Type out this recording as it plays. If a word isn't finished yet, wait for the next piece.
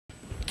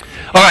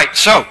All right,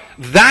 so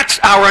that's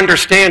our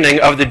understanding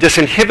of the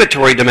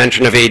disinhibitory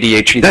dimension of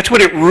ADHD. That's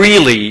what it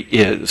really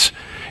is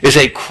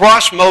a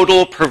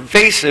cross-modal,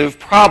 pervasive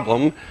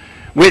problem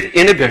with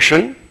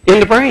inhibition in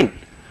the brain.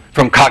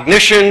 From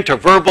cognition to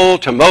verbal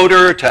to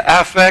motor to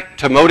affect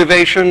to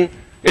motivation,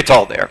 it's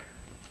all there.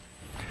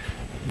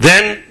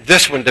 Then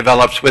this one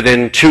develops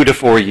within 2 to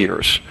 4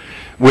 years,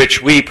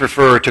 which we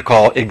prefer to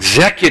call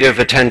executive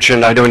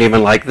attention. I don't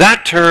even like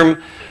that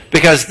term,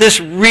 because this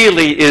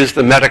really is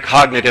the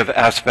metacognitive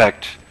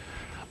aspect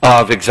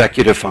of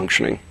executive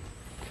functioning.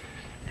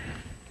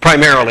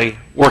 Primarily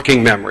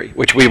working memory,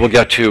 which we will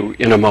get to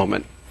in a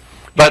moment.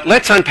 But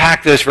let's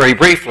unpack this very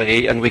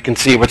briefly, and we can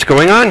see what's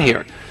going on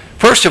here.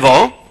 First of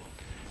all,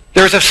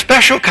 there's a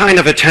special kind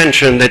of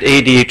attention that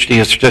ADHD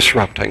is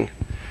disrupting.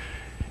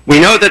 We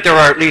know that there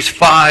are at least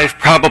 5,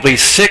 probably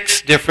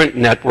 6 different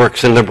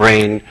networks in the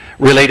brain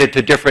related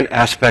to different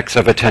aspects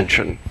of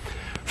attention.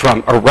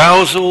 From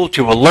arousal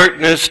to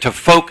alertness to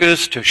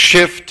focus to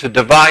shift to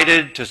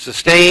divided to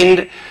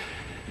sustained.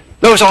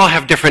 Those all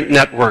have different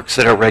networks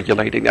that are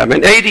regulating them.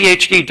 And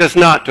ADHD does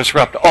not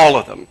disrupt all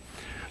of them.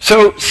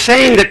 So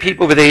saying that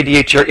people with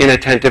ADHD are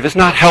inattentive is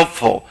not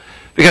helpful,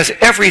 because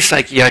every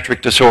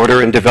psychiatric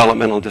disorder and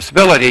developmental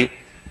disability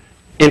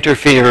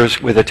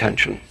interferes with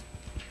attention.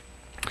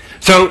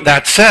 So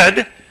that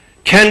said,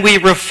 can we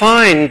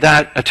refine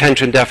that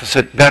attention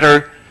deficit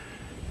better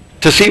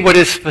to see what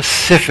is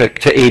specific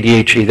to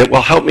ADHD that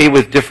will help me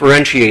with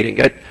differentiating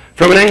it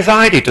from an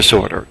anxiety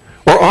disorder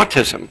or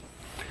autism?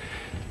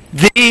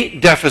 The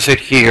deficit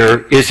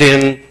here is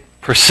in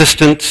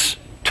persistence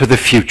to the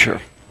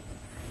future.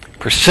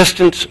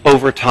 Persistence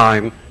over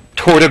time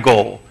toward a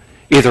goal,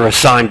 either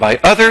assigned by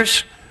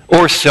others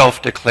or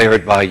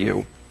self-declared by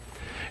you.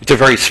 It's a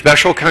very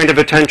special kind of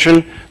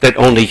attention that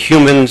only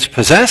humans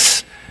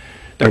possess.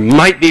 There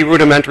might be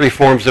rudimentary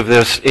forms of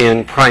this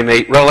in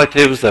primate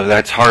relatives, though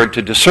that's hard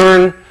to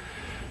discern.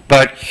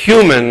 But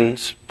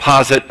humans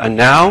posit a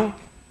now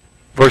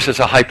versus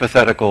a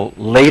hypothetical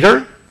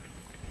later,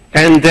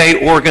 and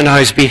they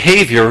organize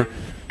behavior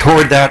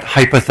toward that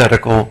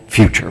hypothetical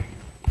future,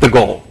 the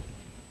goal,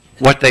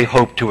 what they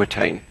hope to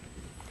attain.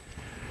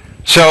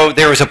 So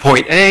there is a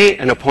point A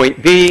and a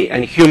point B,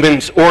 and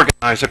humans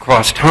organize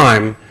across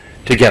time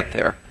to get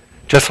there,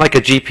 just like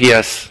a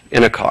GPS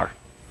in a car.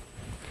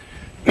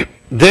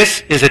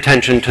 This is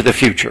attention to the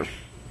future,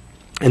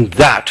 and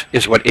that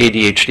is what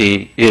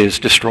ADHD is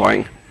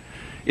destroying,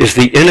 is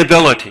the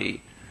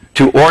inability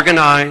to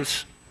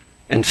organize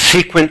and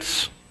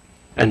sequence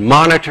and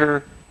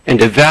monitor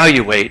and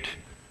evaluate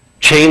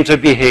chains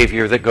of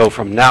behavior that go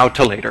from now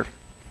to later.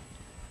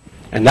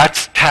 And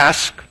that's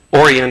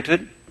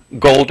task-oriented,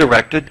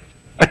 goal-directed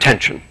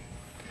attention.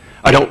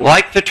 I don't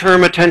like the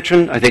term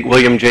attention. I think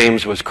William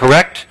James was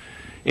correct.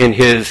 In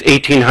his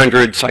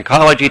 1800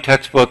 psychology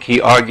textbook,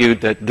 he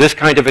argued that this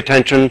kind of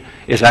attention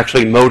is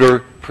actually motor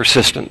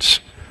persistence.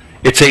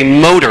 It's a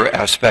motor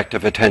aspect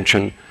of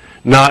attention,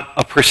 not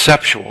a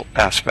perceptual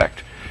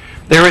aspect.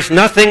 There is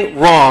nothing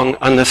wrong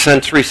on the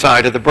sensory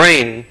side of the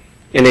brain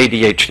in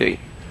ADHD.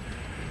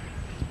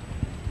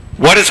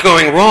 What is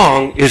going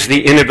wrong is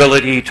the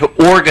inability to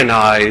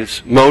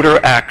organize motor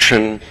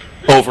action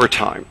over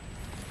time.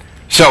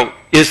 So,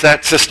 is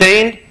that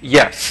sustained?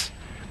 Yes.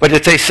 But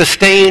it's a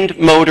sustained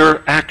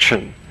motor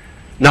action,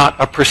 not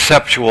a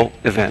perceptual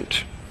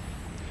event.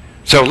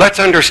 So let's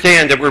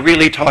understand that we're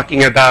really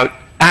talking about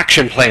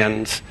action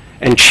plans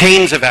and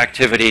chains of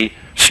activity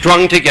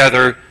strung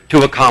together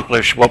to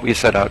accomplish what we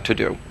set out to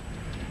do.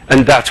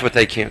 And that's what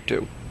they can't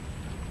do.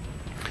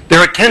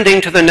 They're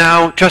attending to the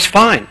now just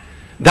fine.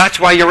 That's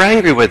why you're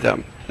angry with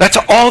them. That's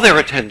all they're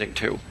attending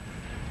to.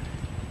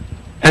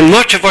 And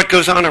much of what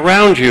goes on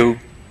around you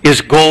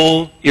is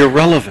goal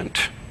irrelevant.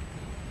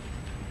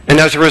 And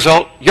as a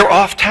result, you're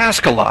off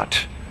task a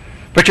lot.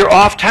 But you're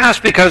off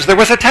task because there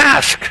was a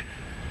task.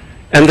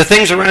 And the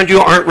things around you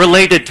aren't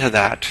related to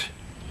that.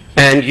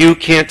 And you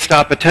can't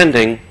stop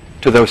attending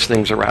to those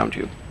things around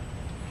you.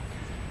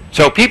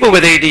 So people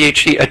with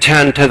ADHD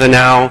attend to the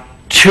now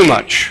too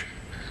much,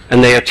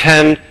 and they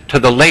attend to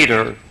the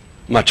later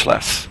much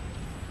less.